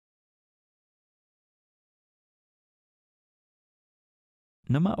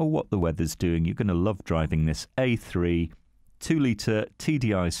no matter what the weather's doing, you're going to love driving this A3 2-litre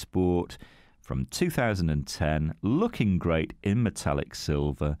TDI Sport from 2010, looking great in metallic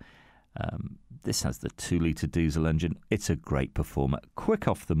silver. This has the 2-litre diesel engine. It's a great performer, quick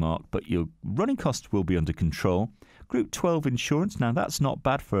off the mark, but your running costs will be under control. Group 12 insurance, now that's not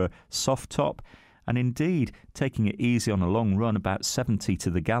bad for a soft top, and indeed, taking it easy on a long run, about 70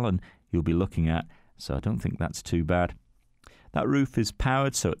 to the gallon you'll be looking at, so I don't think that's too bad. That roof is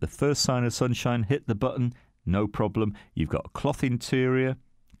powered, so at the first sign of sunshine, hit the button, no problem. You've got a cloth interior,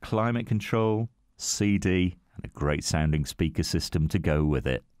 climate control, CD, and a great sounding speaker system to go with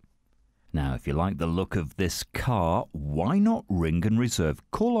it. Now, if you like the look of this car, why not ring and reserve?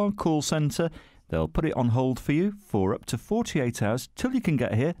 Call our call centre. They'll put it on hold for you for up to 48 hours till you can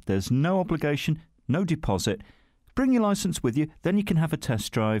get here. There's no obligation, no deposit. Bring your licence with you, then you can have a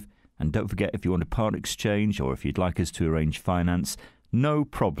test drive. And don't forget, if you want a part exchange or if you'd like us to arrange finance, no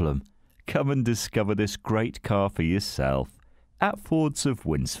problem. Come and discover this great car for yourself at Fords of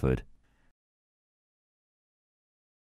Winsford.